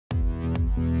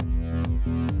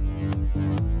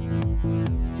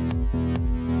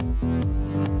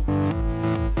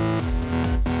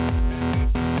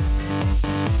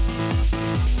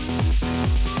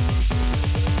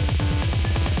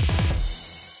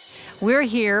We're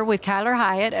here with Kyler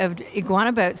Hyatt of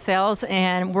Iguana Boat Sales,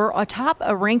 and we're atop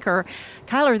a rinker.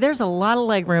 Kyler, there's a lot of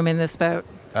leg room in this boat.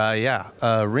 Yeah,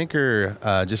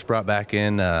 Rinker just brought back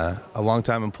in a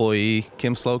longtime employee,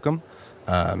 Kim Slocum,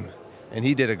 and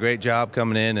he did a great job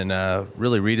coming in and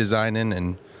really redesigning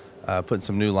and putting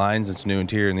some new lines and some new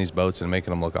interior in these boats and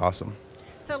making them look awesome.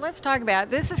 So let's talk about,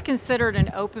 this is considered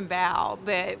an open bow,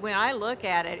 but when I look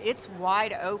at it, it's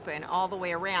wide open all the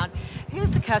way around.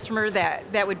 Who's the customer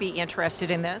that would be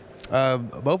interested in this?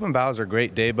 Open bows are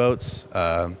great day boats.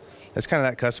 It's kind of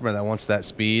that customer that wants that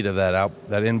speed of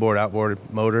that inboard, outboard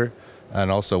motor,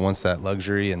 and also wants that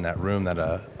luxury and that room that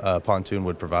a pontoon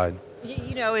would provide.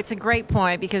 You know, it's a great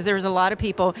point because there's a lot of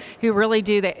people who really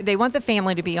do, they want the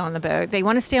family to be on the boat. They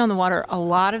want to stay on the water a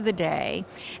lot of the day.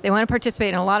 They want to participate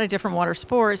in a lot of different water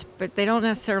sports, but they don't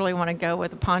necessarily want to go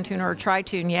with a pontoon or a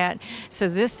tri-toon yet. So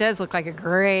this does look like a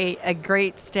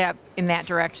great step in that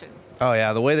direction. Oh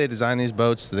yeah, the way they design these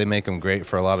boats, they make them great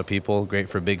for a lot of people, great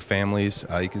for big families.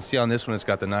 You can see on this one, it's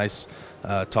got the nice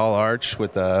tall arch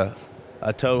with a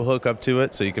tow hook up to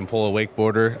it, so you can pull a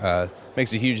wakeboarder.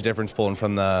 Makes a huge difference pulling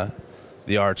from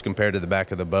the arch compared to the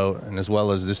back of the boat, and as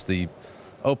well as just the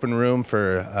open room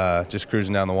for just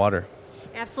cruising down the water.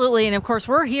 Absolutely, and of course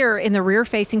we're here in the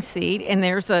rear-facing seat, and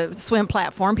there's a swim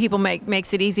platform.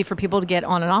 Makes it easy for people to get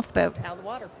on and off the boat, out of the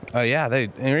water. Yeah,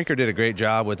 Rinker did a great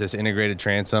job with this integrated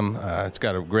transom. It's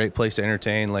got a great place to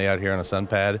entertain, lay out here on a sun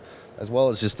pad, as well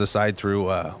as just the side-through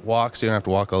walk, so you don't have to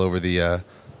walk all over the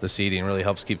seating. It really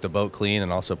helps keep the boat clean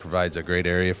and also provides a great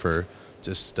area for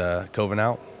just coving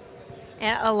out.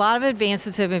 And a lot of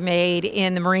advances have been made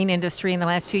in the marine industry in the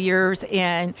last few years,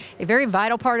 and a very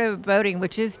vital part of boating,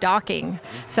 which is docking.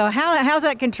 So how's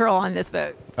that control on this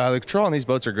boat? The control on these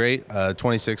boats are great.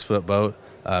 26-foot boat.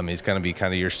 It's going to be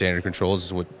kind of your standard controls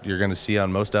is what you're going to see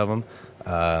on most of them.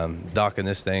 Docking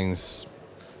this thing's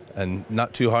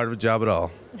not too hard of a job at all.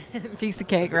 Piece of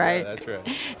cake, right? Yeah, that's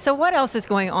right. So what else is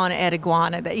going on at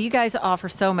Iguana that you guys offer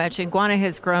so much? Iguana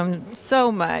has grown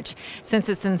so much since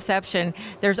its inception.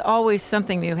 There's always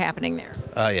something new happening there.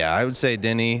 Yeah, I would say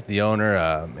Denny, the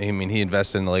owner, he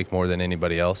invested in the lake more than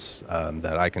anybody else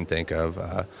that I can think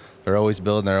of. They're always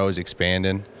building, they're always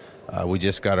expanding. We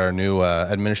just got our new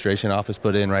administration office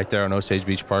put in right there on Osage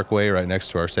Beach Parkway, right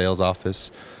next to our sales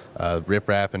office. Rip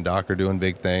Rap and Doc are doing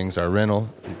big things. Our rental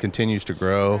continues to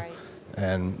grow. Right.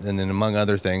 And then among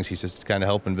other things, he's just kind of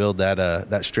helping build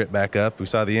that strip back up. We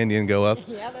saw the Indian go up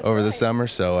over the summer,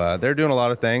 so they're doing a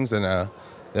lot of things, and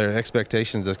their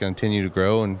expectations is going to continue to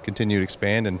grow and continue to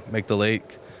expand and make the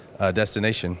lake a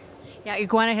destination. Yeah,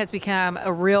 Iguana has become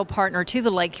a real partner to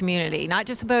the lake community, not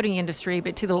just the boating industry,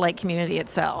 but to the lake community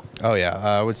itself. Oh yeah,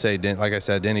 I would say, like I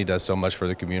said, Denny does so much for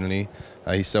the community.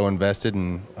 He's so invested,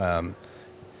 and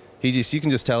you can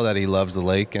just tell that he loves the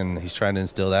lake, and he's trying to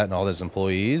instill that in all his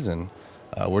employees, and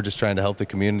we're just trying to help the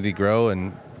community grow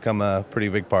and become a pretty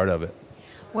big part of it.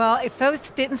 Well, if folks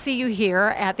didn't see you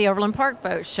here at the Overland Park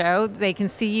Boat Show, they can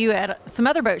see you at some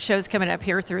other boat shows coming up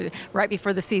here right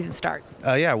before the season starts.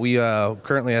 Yeah, we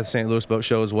currently at the St. Louis Boat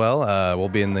Show as well. We'll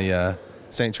be in the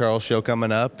St. Charles show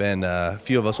coming up, and a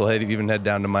few of us will even head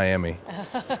down to Miami.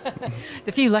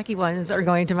 The few lucky ones are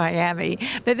going to Miami.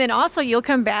 But then also you'll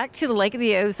come back to the Lake of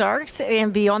the Ozarks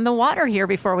and be on the water here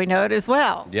before we know it as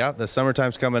well. Yeah, the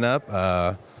summertime's coming up.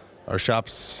 Our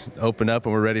shops open up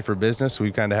and we're ready for business.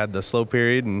 We've kind of had the slow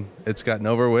period and it's gotten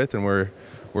over with, and we're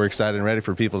excited and ready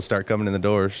for people to start coming in the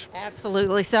doors.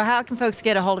 Absolutely. So how can folks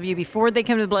get a hold of you before they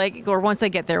come to the lake or once they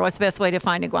get there? What's the best way to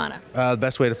find Iguana? The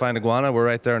best way to find Iguana, we're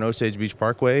right there on Osage Beach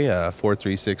Parkway,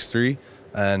 4363.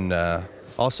 And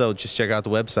also just check out the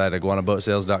website,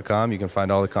 iguanaboatsales.com. You can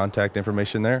find all the contact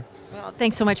information there. Well,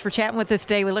 thanks so much for chatting with us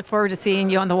today. We look forward to seeing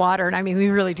you on the water. And I mean, we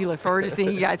really do look forward to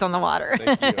seeing you guys on the water.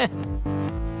 Thank you.